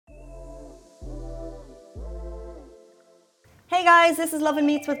Hey guys, this is Love and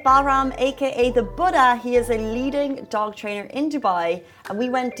Meets with Balram, aka the Buddah. He is a leading dog trainer in Dubai, and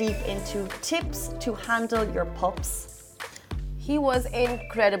we went deep into tips to handle your pups. He was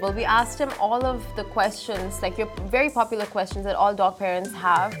incredible. We asked him all of the questions, like your very popular questions that all dog parents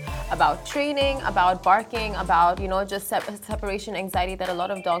have about training, about barking, about, just separation anxiety that a lot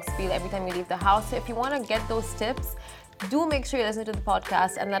of dogs feel every time you leave the house. So if you want to get those tips, do make sure you listen to the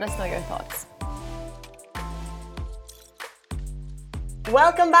podcast and let us know your thoughts.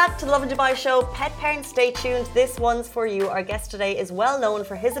 Welcome back to the Love and Dubai show. Pet parents, stay tuned. This one's for you. Our guest today is well known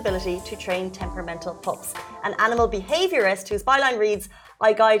for his ability to train temperamental pups. An animal behaviourist whose byline reads,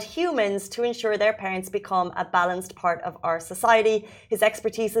 "I guide humans to ensure their parents become a balanced part of our society." His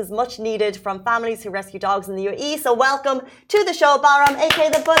expertise is much needed from families who rescue dogs in the UAE. So welcome to the show, Balram, aka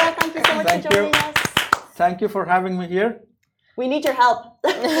the Buddah. Thank you so much for joining us. Thank you for having me here. We need your help.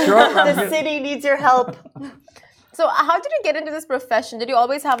 Sure. The city needs your help. So how did you get into this profession? Did you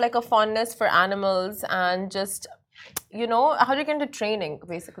always have like a fondness for animals and just, how did you get into training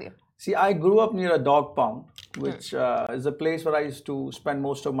basically? See, I grew up near a dog pound, which is a place where I used to spend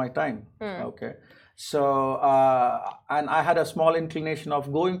most of my time. Okay. So, and I had a small inclination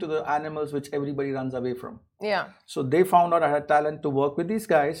of going to the animals which everybody runs away from. Yeah. So they found out I had talent to work with these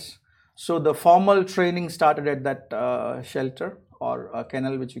guys. So the formal training started at that shelter or a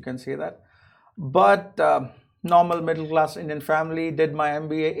kennel, which you can say that. But normal middle class Indian family, did my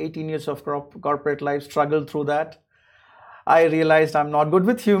MBA, 18 years of corporate life, struggled through that. I realized I'm not good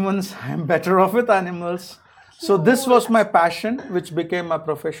with humans, I'm better off with animals. So this was my passion, which became my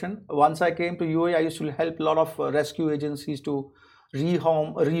profession. Once I came to UAE, I used to help a lot of rescue agencies to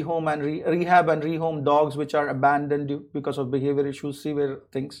rehab and rehome dogs which are abandoned because of behavior issues, severe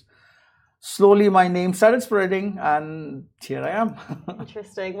things. Slowly, my name started spreading, and here I am.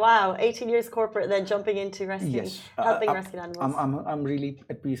 Interesting. Wow. 18 years corporate, then jumping into rescue, Yes. helping rescue animals. I'm really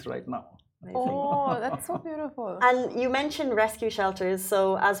at peace right now. Amazing. Oh, that's so beautiful. And you mentioned rescue shelters.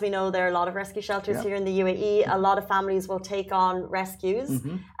 So as we know, there are a lot of rescue shelters here in the UAE. A lot of families will take on rescues,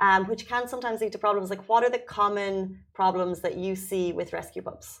 which can sometimes lead to problems. Like, what are the common problems that you see with rescue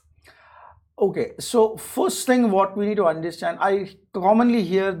pups? Okay, so first thing what we need to understand, I commonly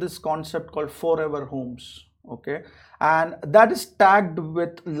hear this concept called forever homes, okay? And that is tagged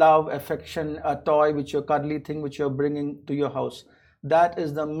with love, affection, a toy, which you're cuddly thing, which you're bringing to your house. That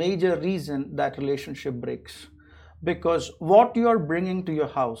is the major reason that relationship breaks. Because what you're bringing to your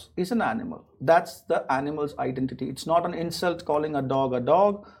house is an animal. That's the animal's identity. It's not an insult calling a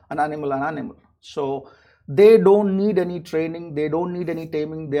dog, an animal, an animal. So they don't need any training, they don't need any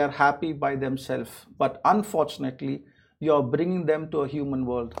taming, they are happy by themselves. But unfortunately, you're bringing them to a human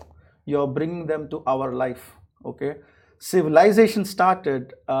world. You're bringing them to our life, okay? Civilization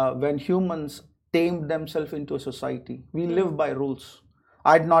started when humans tamed themselves into a society. We live by rules.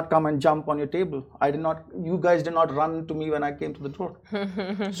 I did not come and jump on your table. You guys did not run to me when I came to the door.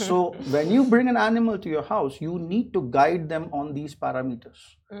 So when you bring an animal to your house, you need to guide them on these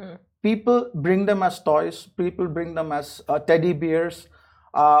parameters. People bring them as toys. People bring them as teddy bears,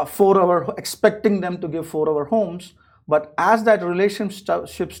 expecting them to give forever homes. But as that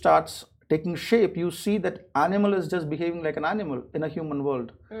relationship starts taking shape, you see that animal is just behaving like an animal in a human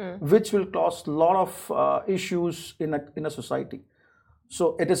world, which will cause a lot of issues in a society.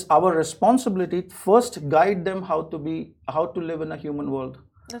 So it is our responsibility to first guide them how to live in a human world,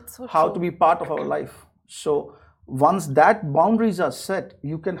 how to be part of our life. So once that boundaries are set,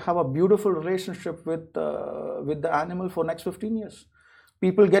 you can have a beautiful relationship with the animal for next 15 years.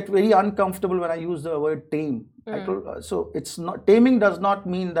 People get very uncomfortable when I use the word tame. So it's not, taming does not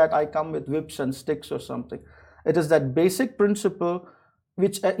mean that I come with whips and sticks or something. It is that basic principle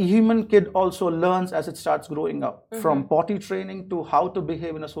which a human kid also learns as it starts growing up, from potty training to how to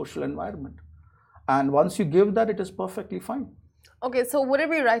behave in a social environment. And once you give that, it is perfectly fine. Okay, so would it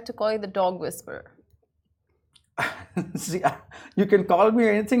be right to call you the dog whisperer? See, you can call me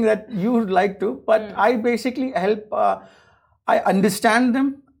anything that you would like to, but I basically help, I understand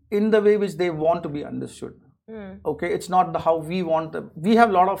them in the way which they want to be understood. Okay, it's not how we want them. We have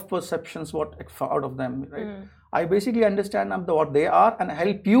a lot of perceptions out of them, right? I basically understand what they are and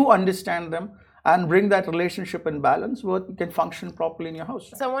help you understand them and bring that relationship in balance where you can function properly in your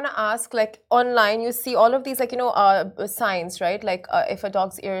house. So I want to ask, like online, you see all of these, signs, right? Like if a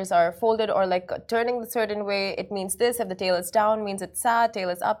dog's ears are folded or like turning a certain way, it means this. If the tail is down, means it's sad. Tail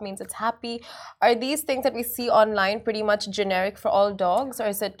is up, means it's happy. Are these things that we see online pretty much generic for all dogs, or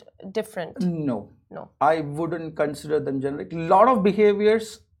is it different? No. I wouldn't consider them generic. A lot of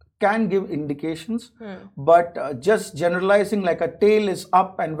behaviors can give indications, but just generalizing like a tail is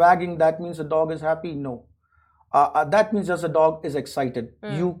up and wagging, that means the dog is happy, no. that means just the dog is excited.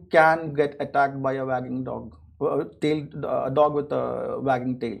 You can get attacked by a wagging dog, a dog with a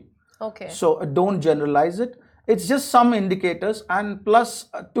wagging tail. Okay. So don't generalize it. It's just some indicators, and plus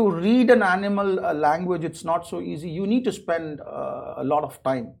to read an animal language, it's not so easy. You need to spend a lot of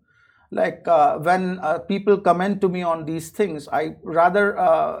time. Like when people comment to me on these things, I rather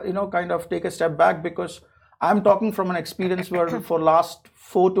kind of take a step back, because I'm talking from an experience where for last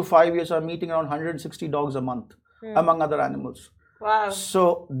 4 to 5 years I'm meeting around 160 dogs a month, among other animals. Wow.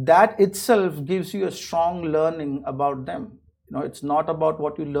 So that itself gives you a strong learning about them. It's not about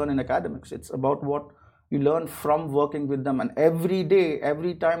what you learn in academics. It's about what you learn from working with them. And every day,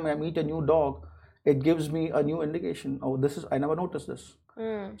 every time I meet a new dog, it gives me a new indication. Oh, I never noticed this.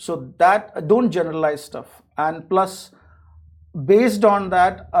 So that, don't generalize stuff. And plus, based on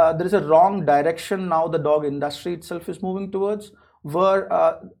that, there is a wrong direction now the dog industry itself is moving towards, where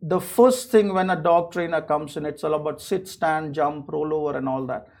the first thing when a dog trainer comes in, it's all about sit, stand, jump, roll over and all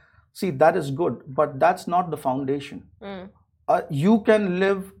that. See, that is good, but that's not the foundation. You can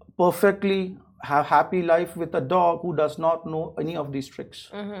live perfectly, have happy life with a dog who does not know any of these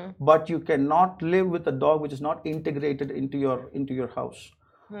tricks. But you cannot live with a dog which is not integrated into your house.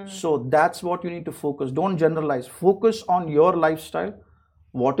 So that's what you need to focus. Don't generalize. Focus on your lifestyle.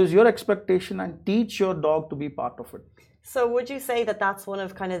 What is your expectation, and teach your dog to be part of it. So would you say that that's one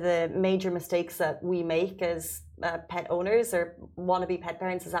of kind of the major mistakes that we make as pet owners or wannabe pet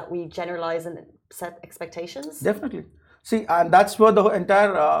parents, is that we generalize and set expectations? Definitely. See, and that's where the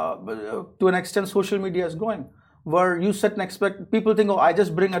entire, to an extent, social media is going, where you set and people think, oh, I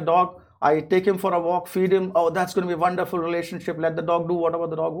just bring a dog, I take him for a walk, feed him, oh, that's going to be a wonderful relationship, let the dog do whatever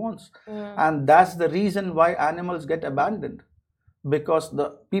the dog wants. And that's the reason why animals get abandoned, because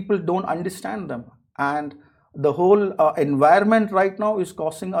the people don't understand them. And the whole environment right now is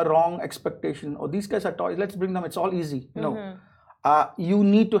causing a wrong expectation. Oh, these guys are toys, let's bring them, it's all easy. No. You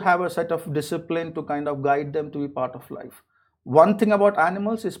need to have a set of discipline to kind of guide them to be part of life. One thing about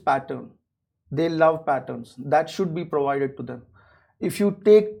animals is pattern. They love patterns. That should be provided to them. If you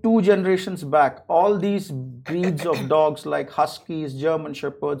take 2 generations back, all these breeds of dogs like Huskies, German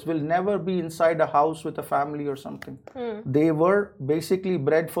Shepherds will never be inside a house with a family or something. They were basically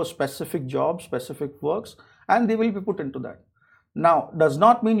bred for specific jobs, specific works, and they will be put into that. Now, does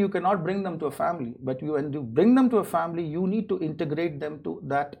not mean you cannot bring them to a family, but when you bring them to a family, you need to integrate them to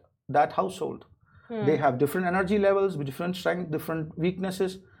that household. They have different energy levels, different strength, different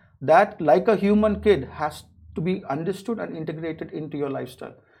weaknesses. That, like a human kid, has to be understood and integrated into your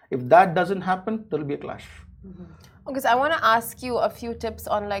lifestyle. If that doesn't happen, there will be a clash. Okay, so I want to ask you a few tips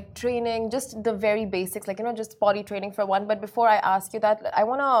on like training, just the very basics, like, just potty training for one. But before I ask you that, I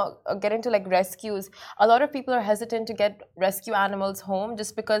want to get into like rescues. A lot of people are hesitant to get rescue animals home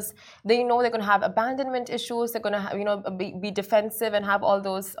just because they know they're going to have abandonment issues. They're going to have, be defensive and have all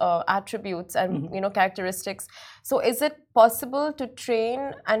those attributes and, characteristics. So is it possible to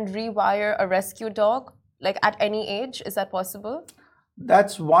train and rewire a rescue dog, like at any age? Is that possible?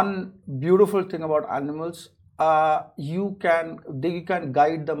 That's one beautiful thing about animals. You can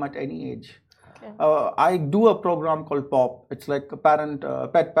guide them at any age. Okay. I do a program called POP. It's like a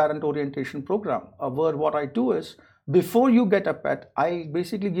pet parent orientation program, where what I do is, before you get a pet, I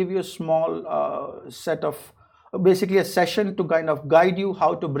basically give you a small set of, basically a session to kind of guide you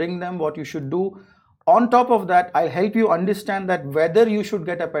how to bring them, what you should do. On top of that, I'll help you understand that whether you should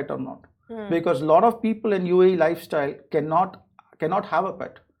get a pet or not. Because a lot of people in UAE lifestyle cannot have a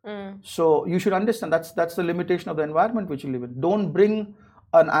pet. So you should understand that's the limitation of the environment which you live in. Don't bring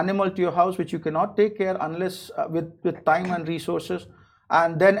an animal to your house which you cannot take care unless with time and resources,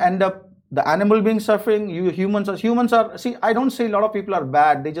 and then end up the animal being suffering. Humans are. See, I don't say a lot of people are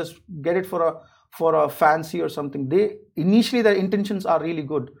bad. They just get it for a fancy or something. Initially their intentions are really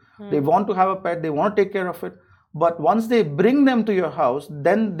good. They want to have a pet. They want to take care of it. But once they bring them to your house,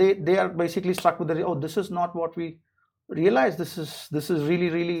 then they are basically stuck with this is not what we realize. This is really,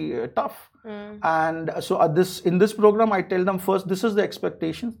 really tough. And so in this program, I tell them first, this is the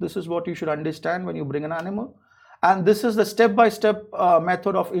expectations. This is what you should understand when you bring an animal. And this is the step-by-step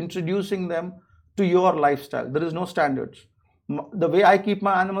method of introducing them to your lifestyle. There is no standards. The way I keep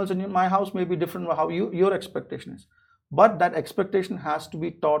my animals in my house may be different from how your expectation is. But that expectation has to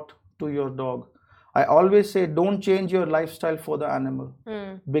be taught to your dog. I always say, don't change your lifestyle for the animal.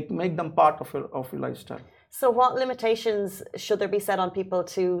 Make them part of your lifestyle. So what limitations should there be set on people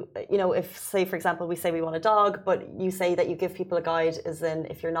to, if, say, for example, we say we want a dog, but you say that you give people a guide, as in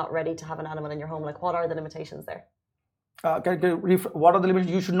if you're not ready to have an animal in your home, like what are the limitations there? What are the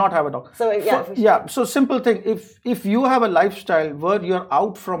limitations? You should not have a dog. So so simple thing. If you have a lifestyle where you're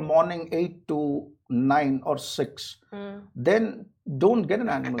out from morning 8 to 9 or 6, then don't get an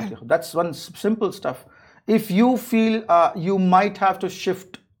animal here. That's one simple stuff. If you feel you might have to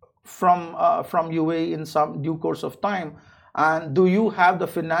shift from UAE in some due course of time, and do you have the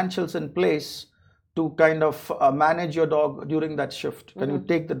financials in place to kind of manage your dog during that shift? Can you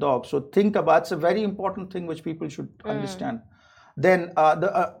take the dog? So think about, it's a very important thing which people should understand. Then and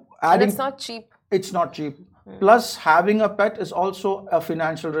adding, it's not cheap. it's not cheap. Plus, having a pet is also a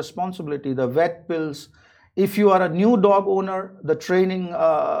financial responsibility. The vet bills. If you are a new dog owner, the training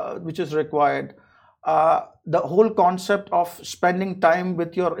which is required, the whole concept of spending time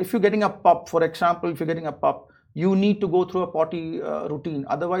with your, if you're getting a pup, for example, if you're getting a pup, you need to go through a potty routine.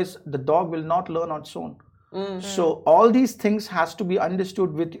 Otherwise, the dog will not learn on its own. So all these things has to be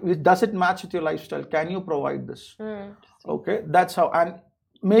understood with does it match with your lifestyle? Can you provide this? Okay, that's how. And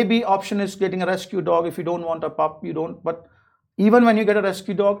maybe option is getting a rescue dog. If you don't want a pup, you don't. But even when you get a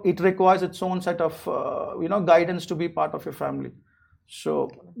rescue dog, it requires its own set of guidance to be part of your family. So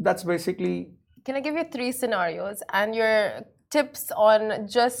that's basically. Can I give you 3 scenarios and your tips on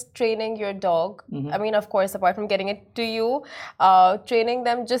just training your dog? I mean, of course, apart from getting it to you, training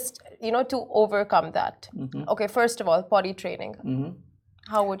them just, to overcome that. Okay, first of all, potty training.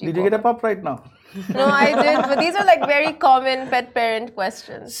 How would you Did you get a pup right now? No, I did, but these are like very common pet parent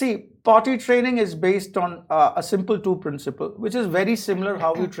questions. See, potty training is based on a simple 2 principle, which is very similar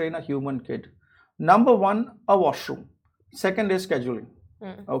how we train a human kid. Number 1, a washroom. Second is scheduling.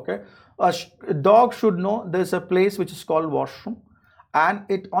 Okay, a dog should know there's a place which is called washroom, and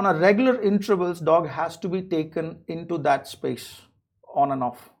it on a regular intervals, dog has to be taken into that space on and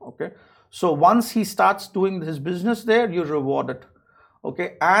off. Okay, so once he starts doing his business there, you reward it.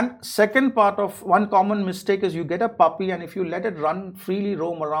 Okay, and second part of one common mistake is you get a puppy, and if you let it run freely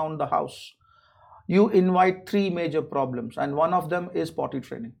roam around the house, you invite 3 major problems, and one of them is potty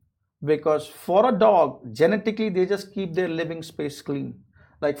training. Because for a dog, genetically, they just keep their living space clean.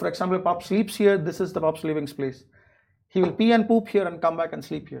 Like, for example, a pup sleeps here, this is the pup's living space. He will pee and poop here and come back and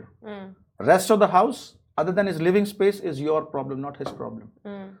sleep here. Rest of the house, other than his living space, is your problem, not his problem.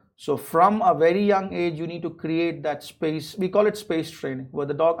 So from a very young age, you need to create that space. We call it space training, where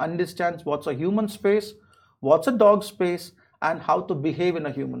the dog understands what's a human space, what's a dog space, and how to behave in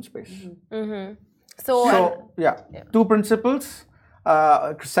a human space. So, 2 principles.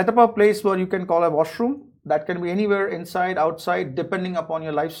 Set up a place where you can call a washroom. That can be anywhere, inside, outside, depending upon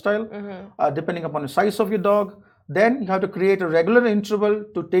your lifestyle, depending upon the size of your dog. Then you have to create a regular interval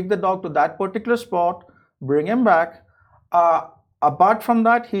to take the dog to that particular spot, bring him back. Apart from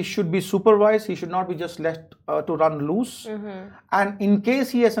that, he should be supervised. He should not be just left to run loose. And in case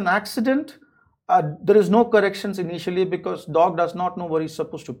he has an accident, there is no corrections initially, because dog does not know where he's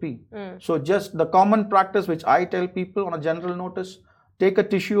supposed to pee. So just the common practice which I tell people on a general notice, take a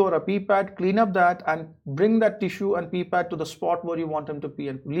tissue or a pee pad, clean up that, and bring that tissue and pee pad to the spot where you want him to pee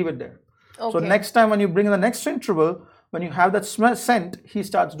and leave it there. So next time when you bring in the next interval, when you have that scent, he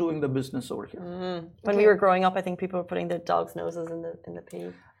starts doing the business over here. When we were growing up, I think people were putting their dogs' noses in the pee.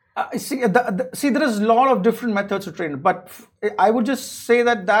 See, there is a lot of different methods to train, but I would just say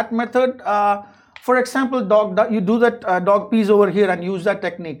that method, for example, you do that, dog pees over here and use that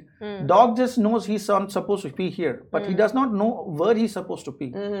technique. Dog just knows he's supposed to pee here, but he does not know where he's supposed to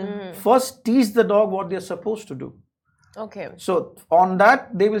pee. First, teach the dog what they're supposed to do. okay. So on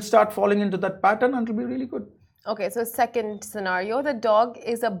that, they will start falling into that pattern, and it'll be really good. Okay, so second scenario, the dog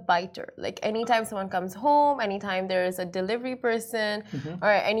is a biter. Like anytime someone comes home, anytime there is a delivery person or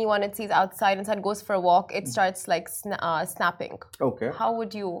anyone it sees outside and goes for a walk, it starts like snapping. Okay. How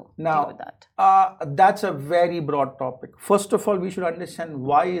would you Now, deal with that? that's a very broad topic. First of all, we should understand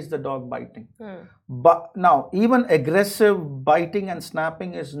why is the dog biting. But now, even aggressive biting and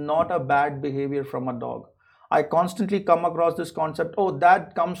snapping is not a bad behavior from a dog. I constantly come across this concept, oh,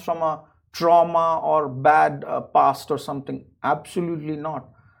 that comes from a trauma or bad past or something. Absolutely not.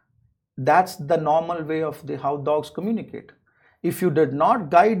 That's the normal way of how dogs communicate. If you did not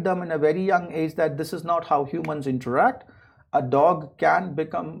guide them in a very young age that this is not how humans interact, a dog can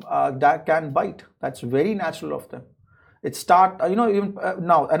become can bite. That's very natural of them. It even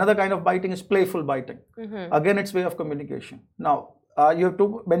now another kind of biting is playful biting. Again, it's way of communication. Now you have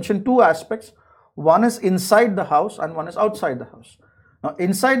to mention 2 aspects. One is inside the house and one is outside the house. Now,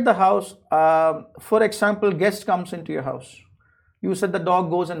 inside the house, for example, guest comes into your house. You said the dog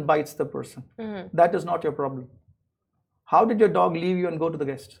goes and bites the person. That is not your problem. How did your dog leave you and go to the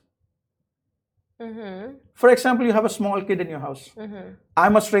guest? For example, you have a small kid in your house.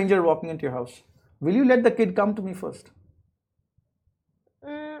 I'm a stranger walking into your house. Will you let the kid come to me first?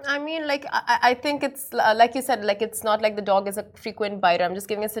 I mean, like, I think it's like you said, like it's not like the dog is a frequent biter. I'm just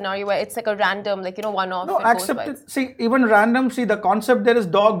giving a scenario where it's like a random, like, one-off. No, accept. See, even random. See, the concept there is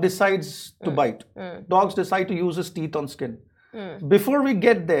dog decides to bite. Dogs decide to use his teeth on skin. Before we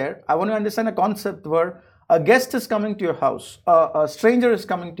get there, I want to understand a concept where a guest is coming to your house, a stranger is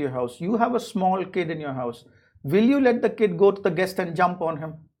coming to your house. You have a small kid in your house. Will you let the kid go to the guest and jump on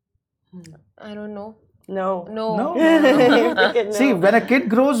him? I don't know. No. No. No. See, when a kid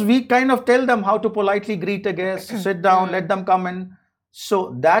grows, we kind of tell them how to politely greet a guest, sit down, let them come in.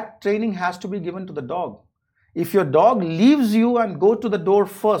 So that training has to be given to the dog. If your dog leaves you and go to the door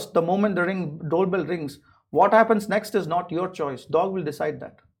first, the moment the doorbell rings, what happens next is not your choice. Dog will decide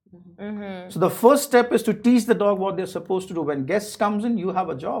that. So the first step is to teach the dog what they're supposed to do. When guests comes in, you have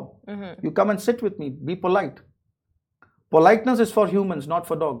a job. You come and sit with me. Be polite. Politeness is for humans, not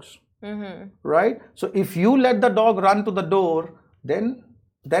for dogs. Right? So if you let the dog run to the door, then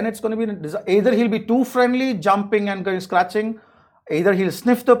it's going to be either he'll be too friendly, jumping and going scratching, either he'll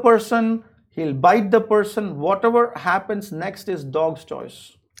sniff the person, he'll bite the person. Whatever happens next is dog's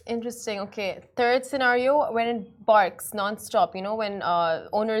choice. Interesting. Okay. Third scenario, when it barks non-stop, when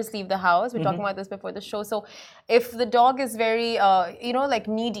owners leave the house. We're talking about this before the show. So if the dog is very, like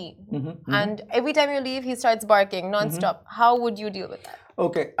needy, and every time you leave, he starts barking non-stop, how would you deal with that?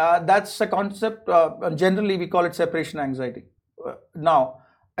 Okay. That's a concept. Generally, we call it separation anxiety. Now,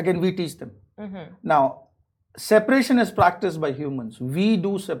 again, we teach them. Now, separation is practiced by humans. We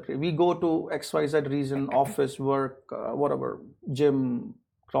do separate. We go to XYZ reason, office, work, whatever, gym,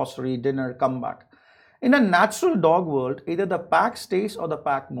 grocery, dinner, come back. In a natural dog world, either the pack stays or the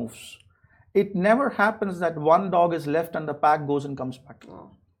pack moves. It never happens that one dog is left and the pack goes and comes back.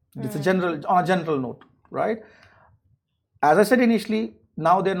 It's on a general note, right? As I said initially,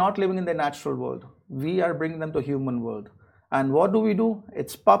 now they're not living in their natural world. We are bringing them to a human world. And what do?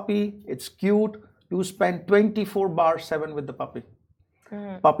 It's puppy, it's cute. You spend 24/7 with the puppy.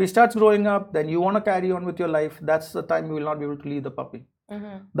 Puppy starts growing up, then you want to carry on with your life. That's the time you will not be able to leave the puppy.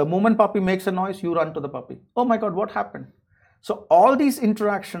 The moment puppy makes a noise, you run to the puppy. Oh my God, what happened? So all these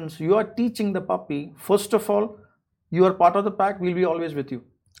interactions, you are teaching the puppy, first of all, you are part of the pack, we'll be always with you.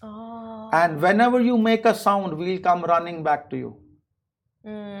 And whenever you make a sound, we'll come running back to you.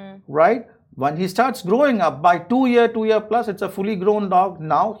 Right? When he starts growing up, by 2 year plus, it's a fully grown dog.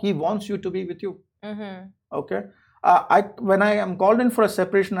 Now he wants you to be with you. Okay? When I am called in for a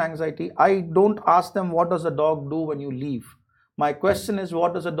separation anxiety, I don't ask them what does a dog do when you leave. My question is,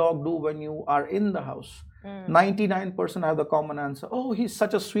 what does a dog do when you are in the house? 99% have the common answer. Oh, he's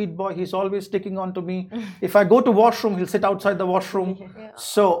such a sweet boy. He's always sticking on to me. If I go to washroom, he'll sit outside the washroom.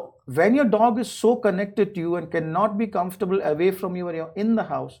 So when your dog is so connected to you and cannot be comfortable away from you when you're in the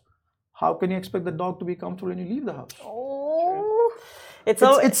house, how can you expect the dog to be comfortable when you leave the house?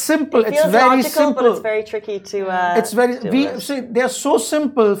 It's simple. It's very logical, simple. But it's very tricky to. It's very. See, they are so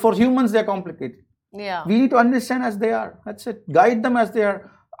simple. For humans, they're complicated. Yeah. We need to understand as they are. That's it. Guide them as they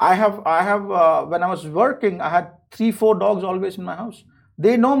are. I have. When I was working, I had 3-4 dogs always in my house.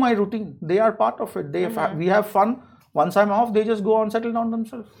 They know my routine. They are part of it. We have fun. Once I'm off, they just go and settle down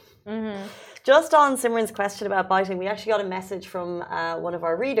themselves. Just on Simran's question about biting, we actually got a message from one of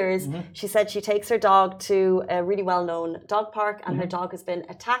our readers. She said she takes her dog to a really well-known dog park and her dog has been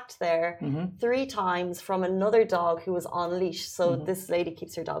attacked there 3 times from another dog who was on leash. So this lady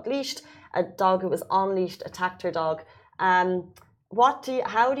keeps her dog leashed. A dog who was on leash attacked her dog.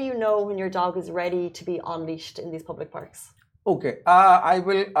 How do you know when your dog is ready to be unleashed in these public parks? Okay, I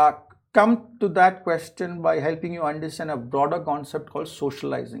will come to that question by helping you understand a broader concept called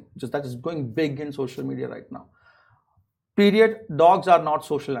socializing, that is going big in social media right now. Period. Dogs are not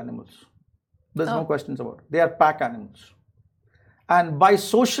social animals. There's no questions about it. They are pack animals. And by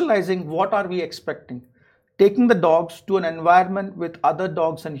socializing, what are we expecting? Taking the dogs to an environment with other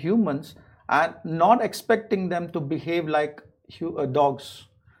dogs and humans and not expecting them to behave like dogs.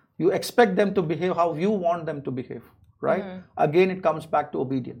 You expect them to behave how you want them to behave, right? Again, it comes back to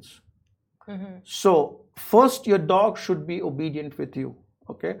obedience. So first, your dog should be obedient with you,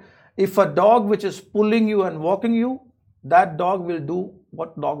 okay? If a dog which is pulling you and walking you, that dog will do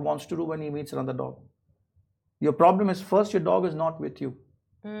what dog wants to do when he meets another dog. Your problem is first, your dog is not with you,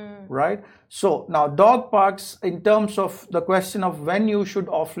 right? So now dog parks, in terms of the question of when you should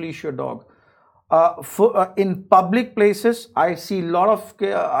off-leash your dog. In public places, I see a lot of,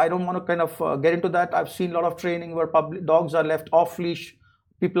 I don't want to kind of get into that. I've seen a lot of training where dogs are left off-leash.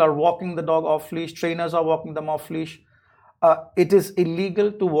 People are walking the dog off-leash. Trainers are walking them off-leash. It is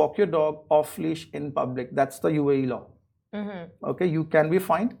illegal to walk your dog off-leash in public. That's the UAE law. Okay, you can be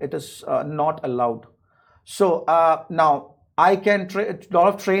fined. It is not allowed. So now, I can a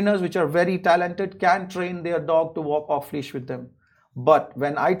lot of trainers which are very talented can train their dog to walk off leash with them. But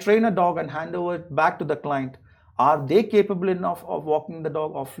when I train a dog and hand over it back to the client, are they capable enough of walking the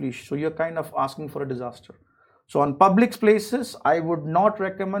dog off leash? So you're kind of asking for a disaster. So on public places, I would not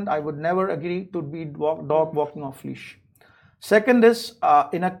recommend, I would never agree to be dog walking off leash. Second is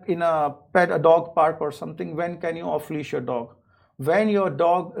in a dog park or something, when can you off leash your dog? When your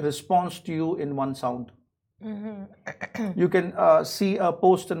dog responds to you in one sound. You can see a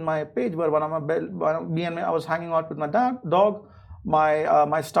post in my page where I was hanging out with my dog.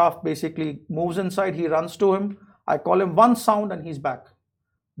 My staff basically moves inside, he runs to him. I call him one sound and he's back.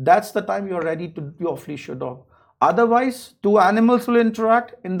 That's the time you're ready to off leash your dog. Otherwise, two animals will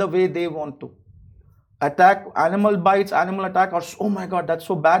interact in the way they want to. Attack, animal bites, animal attack, or oh my God, that's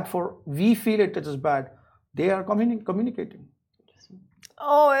so bad we feel it is bad. They are communicating.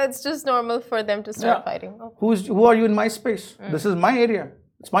 Oh, it's just normal for them to start fighting. Okay. Who are you in my space? This is my area.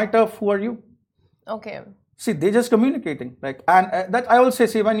 It's my turf. Who are you? Okay. See, they're just communicating. Like, and that I will say,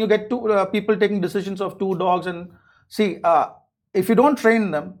 see, when you get two people taking decisions of two dogs, and see, if you don't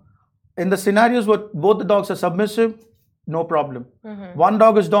train them, in the scenarios where both the dogs are submissive, no problem. One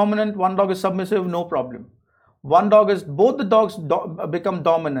dog is dominant, one dog is submissive, no problem. Both the dogs become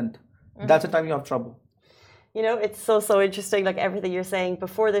dominant. That's the time you have trouble. You know, it's so interesting, like everything you're saying.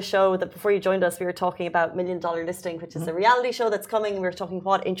 Before the show, before you joined us, we were talking about $1 Million Listing, which is a reality show that's coming. We were talking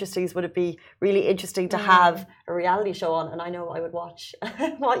what industries would it be really interesting to have a reality show on. And I know I would watch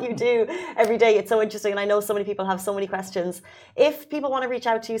what you do every day. It's so interesting. And I know so many people have so many questions. If people want to reach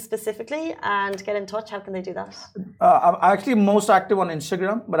out to you specifically and get in touch, how can they do that? I'm actually most active on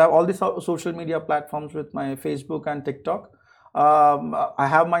Instagram, but I have all these social media platforms with my Facebook and TikTok. I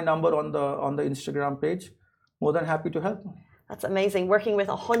have my number on the Instagram page. More than happy to help. That's amazing. Working with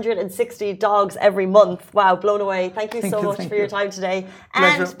 160 dogs every month. Wow, blown away. Thank you so much for your time today.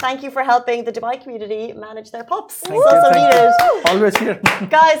 Pleasure. And thank you for helping the Dubai community manage their pups. Thank you. Needed. Always here.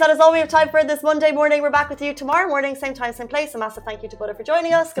 Guys, that is all we have time for this Monday morning. We're back with you tomorrow morning, same time, same place. A massive thank you to Buddah for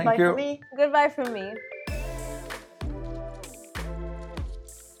joining us. Goodbye from me. Goodbye from me.